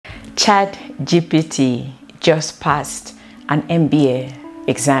ChatGPT just passed an MBA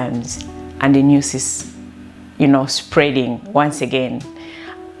exams and the news is, spreading once again.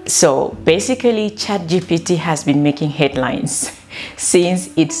 So basically ChatGPT has been making headlines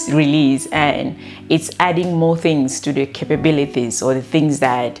since its release, and it's adding more things to the capabilities or the things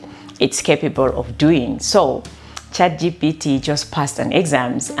that it's capable of doing. So ChatGPT just passed an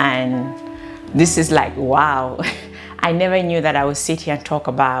exams, and this is like, wow. I never knew that I would sit here and talk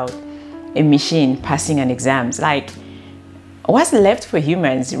about a machine passing an exams. Like, what's left for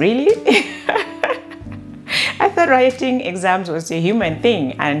humans, really? I thought writing exams was a human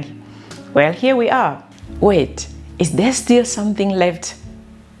thing, and well, here we are. Wait, is there still something left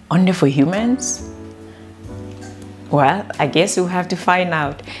only for humans? Well, I guess we'll have to find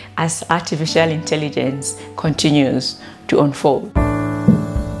out as artificial intelligence continues to unfold.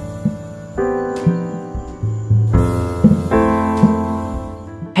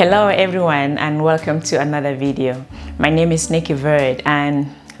 Hello everyone, and welcome to another video. My name is Nikki Bird, and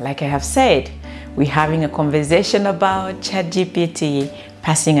like I have said, we're having a conversation about ChatGPT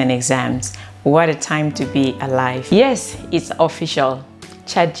passing an exams. What a time to be alive. Yes, it's official.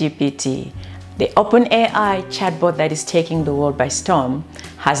 ChatGPT, the OpenAI chatbot that is taking the world by storm,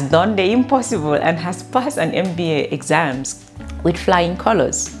 has done the impossible and has passed an MBA exams with flying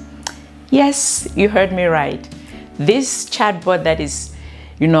colors. Yes, you heard me right. This chatbot that is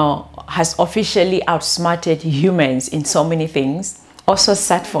has officially outsmarted humans in so many things, also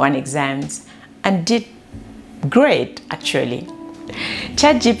sat for an exams and did great, actually.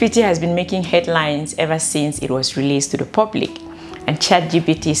 ChatGPT has been making headlines ever since it was released to the public. And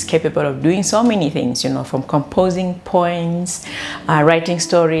ChatGPT is capable of doing so many things, from composing poems, writing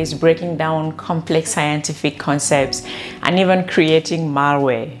stories, breaking down complex scientific concepts, and even creating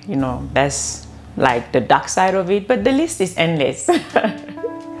malware. That's like the dark side of it, but the list is endless.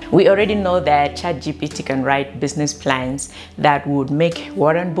 We already know that ChatGPT can write business plans that would make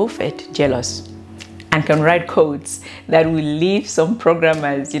Warren Buffett jealous, and can write codes that will leave some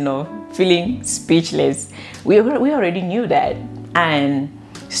programmers, feeling speechless. We already knew that. And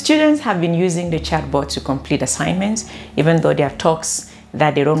students have been using the chatbot to complete assignments, even though there are talks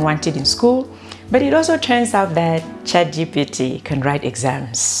that they don't want it in school. But it also turns out that ChatGPT can write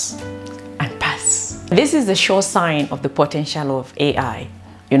exams and pass. This is a sure sign of the potential of AI.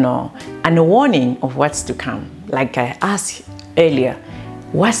 And a warning of what's to come. Like I asked earlier,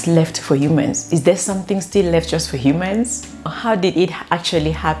 what's left for humans? Is there something still left just for humans? How did it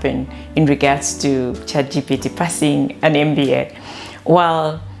actually happen in regards to ChatGPT passing an MBA?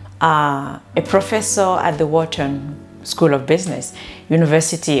 Well, a professor at the Wharton School of Business,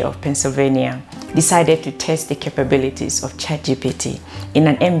 University of Pennsylvania, decided to test the capabilities of ChatGPT in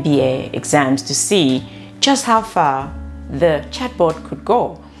an MBA exams to see just how far the chatbot could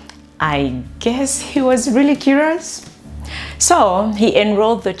go. I guess he was really curious. So he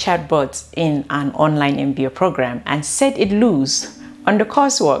enrolled the chatbot in an online MBA program and set it loose on the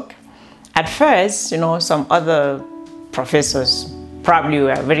coursework. At first, some other professors probably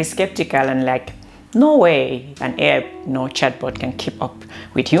were very skeptical and like, no way an AI chatbot can keep up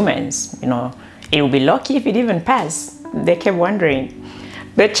with humans. It would be lucky if it even passed. They kept wondering.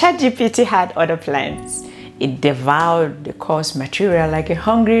 But ChatGPT had other plans. It devoured the course material like a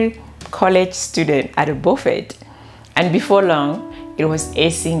hungry college student at a buffet. And before long, it was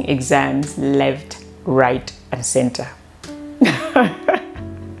acing exams left, right, and center.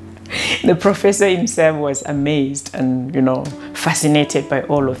 The professor himself was amazed and, fascinated by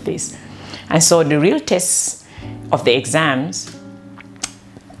all of this. And so the real tests of the exams,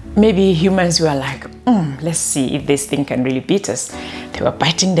 maybe humans were like, let's see if this thing can really beat us. They were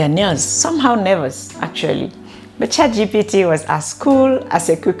biting their nails, somehow nervous, actually. But ChatGPT was as cool as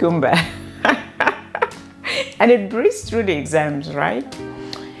a cucumber. And it breezed through the exams, right?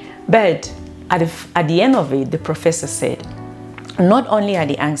 But at the end of it, the professor said, not only are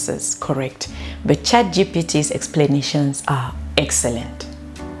the answers correct, but ChatGPT's explanations are excellent.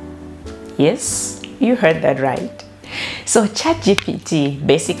 Yes, you heard that right. So ChatGPT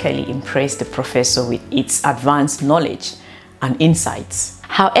basically impressed the professor with its advanced knowledge and insights.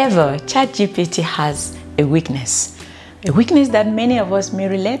 However, ChatGPT has a weakness that many of us may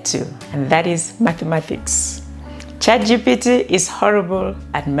relate to, and that is mathematics. ChatGPT is horrible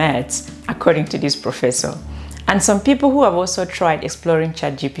at maths, according to this professor. And some people who have also tried exploring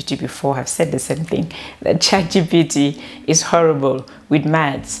ChatGPT before have said the same thing, that ChatGPT is horrible with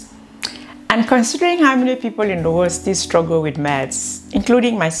maths. And considering how many people in the world still struggle with maths,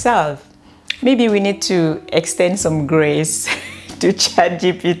 including myself, maybe we need to extend some grace to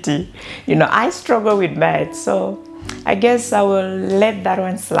ChatGPT. I struggle with maths, so I guess I will let that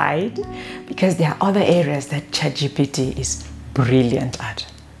one slide because there are other areas that ChatGPT is brilliant at,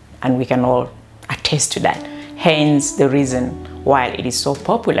 and we can all attest to that. Hence the reason why it is so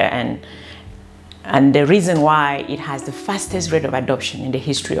popular and the reason why it has the fastest rate of adoption in the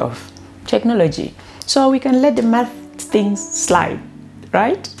history of technology. So we can let the math things slide,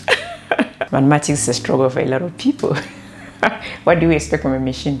 right? Mathematics is a struggle for a lot of people. What do we expect from a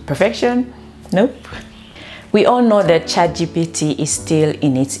machine? Perfection? Nope. We all know that ChatGPT is still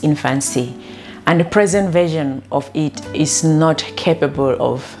in its infancy, and the present version of it is not capable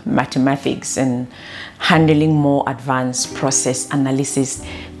of mathematics and handling more advanced process analysis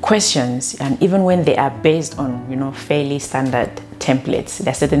questions. And even when they are based on, fairly standard templates,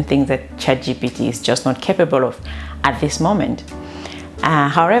 there are certain things that ChatGPT is just not capable of at this moment.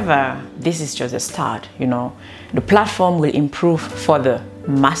 However, this is just a start. The platform will improve further,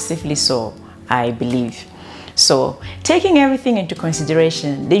 massively so, I believe. So, taking everything into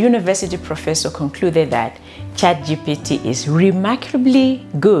consideration, the university professor concluded that ChatGPT is remarkably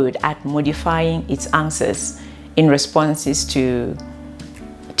good at modifying its answers in responses to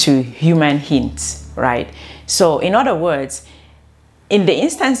human hints, right? So, in other words, in the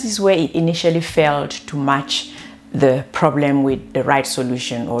instances where it initially failed to match the problem with the right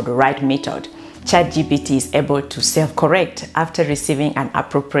solution or the right method, ChatGPT is able to self-correct after receiving an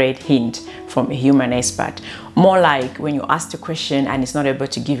appropriate hint from a human expert. More like when you ask the question and it's not able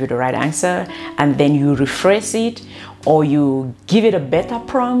to give you the right answer, and then you rephrase it or you give it a better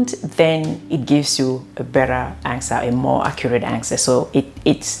prompt, then it gives you a better answer, a more accurate answer. So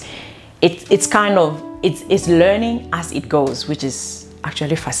it's learning as it goes, which is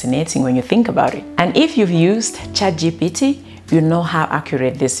actually fascinating when you think about it. And if you've used ChatGPT, you know how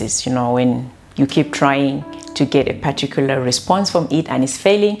accurate this is. When you keep trying to get a particular response from it and it's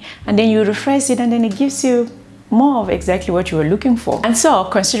failing, and then you rephrase it and then it gives you more of exactly what you were looking for. And so,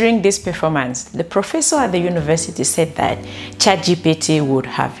 considering this performance, the professor at the university said that ChatGPT would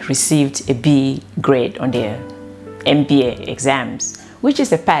have received a B grade on their MBA exams, which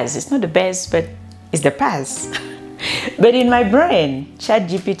is a pass. It's not the best, but it's the pass. But in my brain,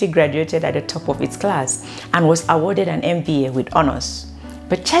 ChatGPT graduated at the top of its class and was awarded an MBA with honors.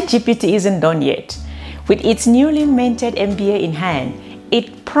 But ChatGPT isn't done yet. With its newly minted MBA in hand,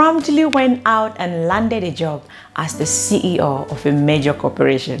 it promptly went out and landed a job as the CEO of a major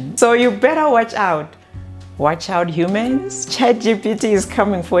corporation. So you better watch out. Watch out, humans. ChatGPT is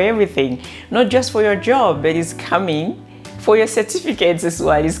coming for everything. Not just for your job, but it's coming for your certificates as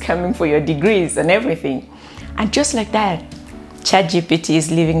well. It's coming for your degrees and everything. And just like that, ChatGPT is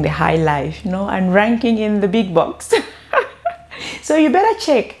living the high life, and ranking in the big box. So you better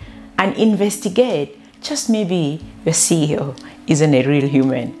check and investigate. Just maybe your CEO isn't a real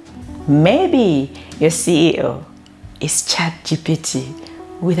human. Maybe your CEO is ChatGPT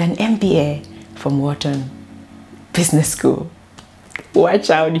with an MBA from Wharton Business School. Watch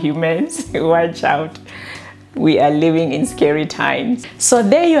out, humans. Watch out. We are living in scary times. So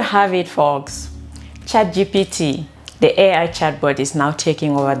there you have it, folks. ChatGPT, the AI chatbot, is now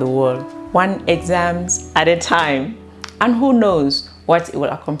taking over the world, one exam at a time. And who knows what it will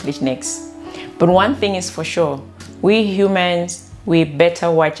accomplish next. But one thing is for sure, we humans, we better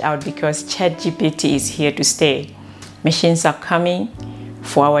watch out because ChatGPT is here to stay. Machines are coming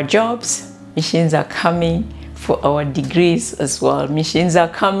for our jobs. Machines are coming for our degrees as well. Machines are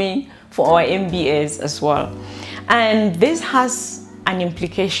coming for our MBAs as well. And this has an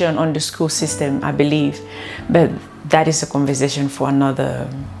implication on the school system, I believe. But that is a conversation for another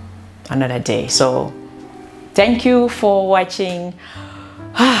day. So thank you for watching.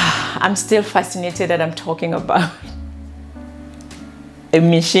 I'm still fascinated that I'm talking about a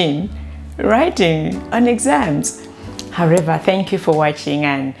machine writing on exams. However, thank you for watching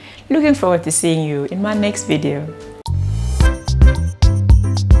and looking forward to seeing you in my next video.